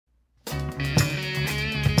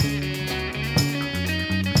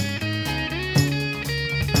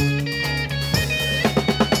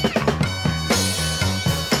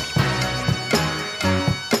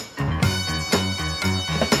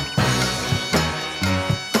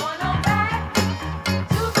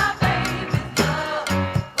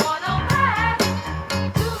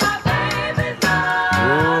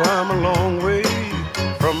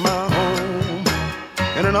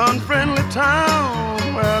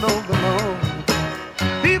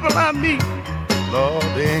them I meet, Lord,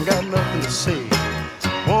 they ain't got nothing to say.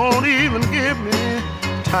 Won't even give me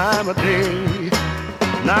time of day.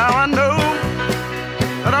 Now I know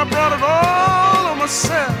that I brought it all on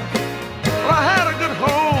myself. Well, I had a good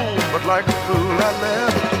home, but like a fool I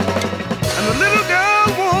left. And the little girl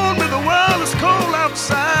warned me the world is cold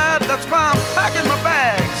outside. That's why I'm packing my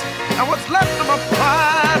bags and what's left of my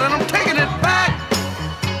pride, and I'm taking it back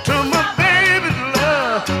to my baby's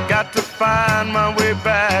love. Got to find my way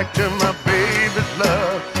back to my baby's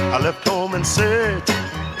love. I left home in search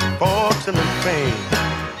of fortune and fame.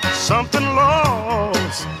 Something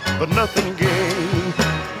lost, but nothing gained.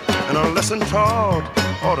 And a lesson taught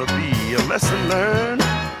ought to be a lesson learned.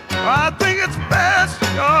 I think it's best,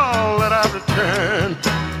 y'all, that I return.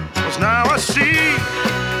 'Cause now I see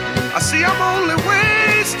I'm only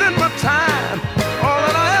wasting my time. All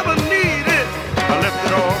that I ever needed, I left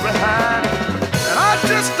it all behind. And I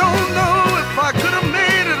just don't know if I could have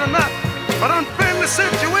made it or not. But unfriendly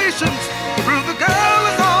situations through the girl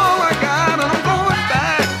is all I got. And I'm going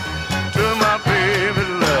back to my baby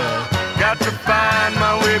love. Got to find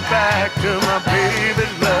my way back to my baby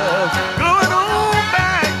love. Going on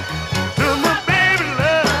back to my baby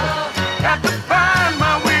love. Got to find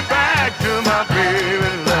my way back to my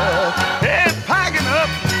baby love. Hey, packing up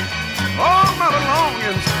all my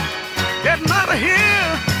belongings, getting out of here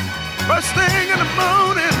first thing in the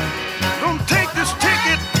morning. Gonna take this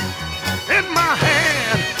ticket in my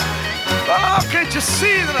hand. Oh, can't you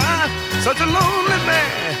see that I'm such a lonely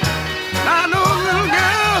man? I know a little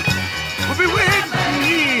girl will be waiting for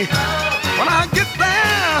me when I get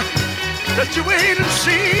there. Just you wait and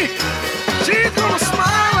see. She's gonna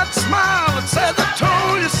smile that says I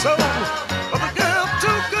told you so.